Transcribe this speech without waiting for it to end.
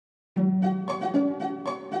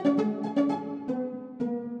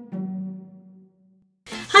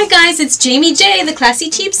Hi guys, it's Jamie J, the Classy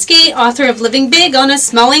Cheapskate, author of Living Big on a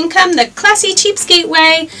Small Income, the Classy Cheapskate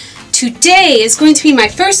Way. Today is going to be my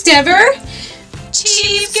first ever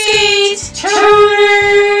Cheapskate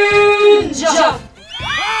Challenge! You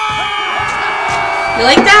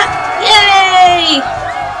like that?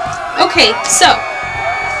 Yay! Okay, so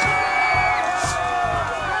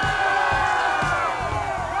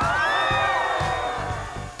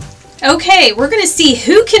we're going to see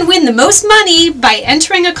who can win the most money by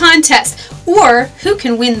entering a contest, or who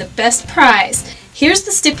can win the best prize. Here's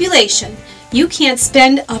the stipulation. You can't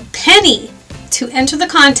spend a penny to enter the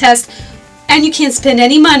contest, and you can't spend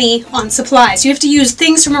any money on supplies. You have to use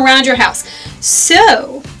things from around your house.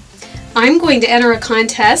 So, I'm going to enter a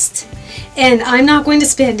contest, and I'm not going to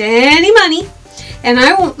spend any money, and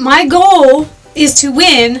my goal is to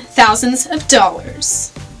win thousands of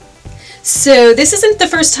dollars. So this isn't the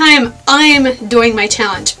first time I'm doing my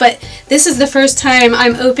challenge, but this is the first time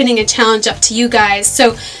I'm opening a challenge up to you guys.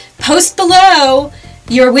 So post below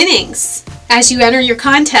your winnings as you enter your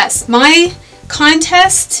contest. My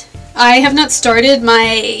contest, I have not started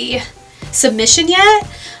my submission yet,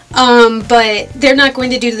 but they're not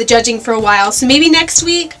going to do the judging for a while. So maybe next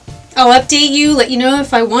week I'll update you, let you know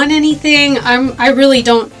if I won anything. I really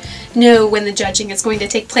don't know when the judging is going to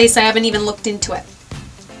take place. I haven't even looked into it.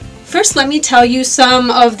 First, let me tell you some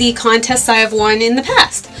of the contests I have won in the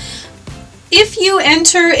past. If you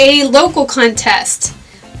enter a local contest,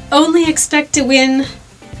 only expect to win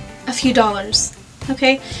a few dollars,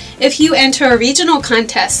 okay? If you enter a regional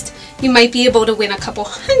contest, you might be able to win a couple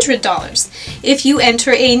 $100. If you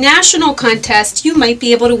enter a national contest, you might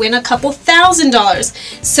be able to win a couple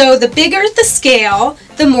 $1,000. So the bigger the scale,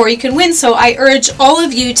 the more you can win. So I urge all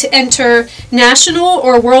of you to enter national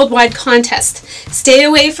or worldwide contests. Stay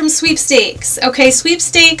away from sweepstakes. Okay,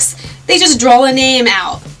 sweepstakes, they just draw a name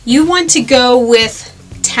out. You want to go with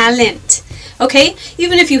talent. Okay,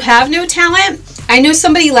 even if you have no talent. I know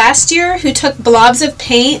somebody last year who took blobs of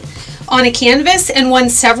paint on a canvas and won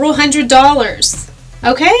several $100s.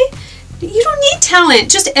 Okay? You don't need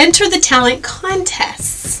talent. Just enter the talent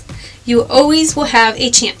contests. You always will have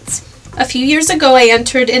a chance. A few years ago, I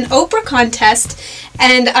entered an Oprah contest,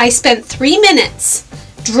 and I spent 3 minutes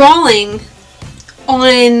drawing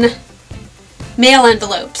on mail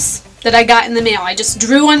envelopes that I got in the mail. I just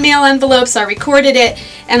drew on mail envelopes, I recorded it,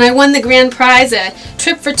 and I won the grand prize, a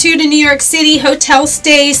trip for 2 to New York City, hotel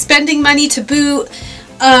stay, spending money to boot.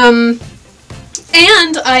 And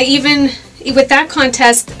I even, with that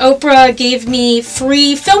contest, Oprah gave me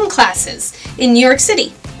free film classes in New York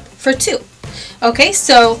City for 2. Okay,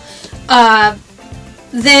 so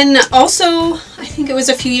then also, I think it was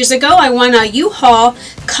a few years ago, I won a U-Haul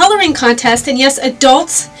coloring contest. And yes,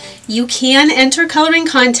 adults, you can enter coloring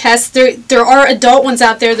contests. There are adult ones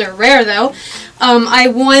out there. They're rare though. I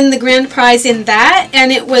won the grand prize in that,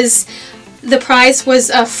 and the prize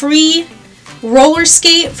was a free roller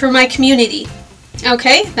skate for my community.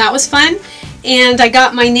 Okay, that was fun, and I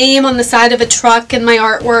got my name on the side of a truck and my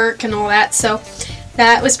artwork and all that, so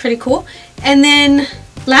that was pretty cool. And then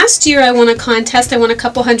last year I won a contest. I won a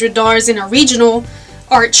couple $100 in a regional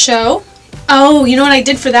art show. Oh, you know what I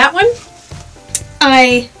did for that one?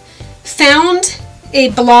 I found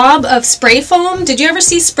a blob of spray foam. Did you ever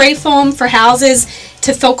see spray foam for houses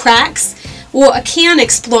to fill cracks? Well, a can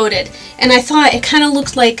exploded, and I thought it kind of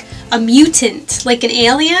looked like a mutant, like an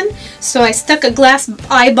alien. So I stuck a glass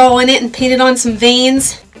eyeball in it and painted on some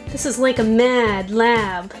veins. This is like a mad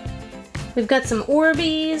lab. We've got some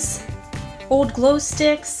Orbeez, old glow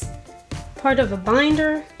sticks, part of a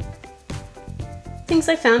binder, things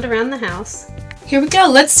I found around the house. Here we go,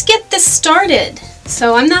 let's get this started.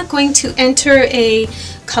 So I'm not going to enter a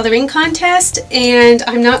coloring contest, and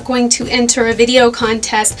I'm not going to enter a video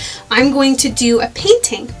contest. I'm going to do a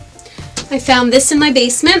painting. I found this in my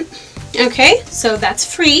basement. Okay, so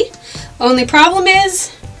that's free. Only problem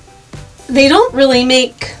is they don't really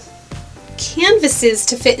make canvases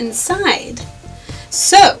to fit inside.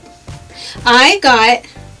 So I got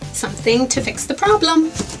something to fix the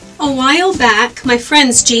problem. A while back, my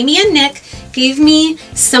friends Jamie and Nick gave me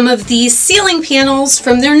some of these ceiling panels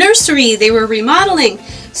from their nursery. They were remodeling.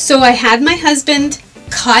 So I had my husband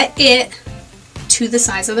cut it to the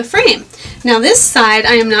size of the frame. Now this side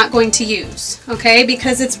I am not going to use, okay,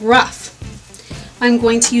 because it's rough. I'm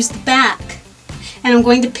going to use the back, and I'm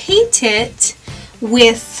going to paint it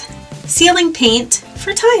with ceiling paint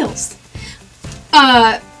for tiles.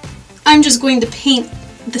 I'm just going to paint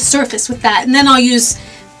the surface with that, and then I'll use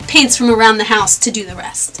paints from around the house to do the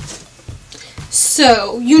rest.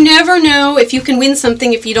 So you never know if you can win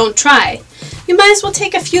something if you don't try. You might as well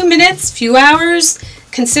take a few minutes, few hours,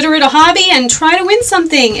 consider it a hobby and try to win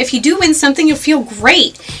something. If you do win something, you'll feel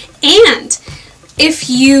great. And if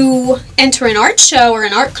you enter an art show or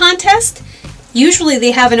an art contest, usually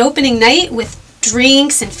they have an opening night with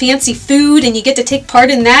drinks and fancy food, and you get to take part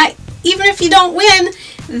in that. Even if you don't win,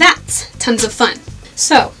 that's tons of fun.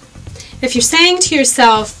 So, if you're saying to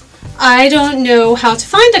yourself, I don't know how to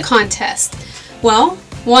find a contest, well,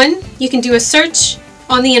 one, you can do a search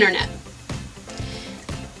on the internet.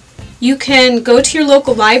 You can go to your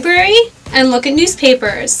local library and look at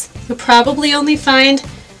newspapers. You'll probably only find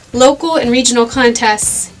local and regional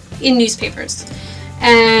contests in newspapers.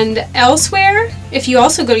 And elsewhere, if you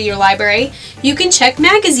also go to your library, you can check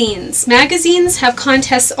magazines. Magazines have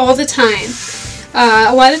contests all the time.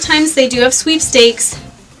 A lot of times they do have sweepstakes.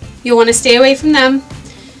 You'll want to stay away from them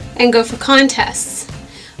and go for contests.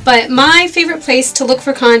 But my favorite place to look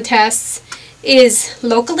for contests is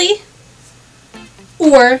locally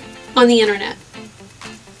or on the internet.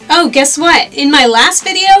 Oh, guess what? In my last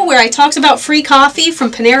video where I talked about free coffee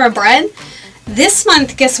from Panera Bread, this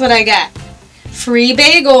month, guess what I got? Free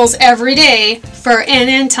bagels every day for an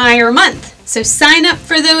entire month. So sign up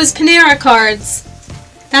for those Panera cards.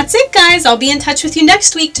 That's it, guys. I'll be in touch with you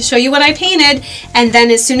next week to show you what I painted, and then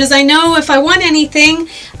as soon as I know if I won anything,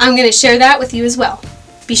 I'm going to share that with you as well.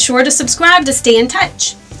 Be sure to subscribe to stay in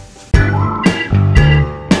touch.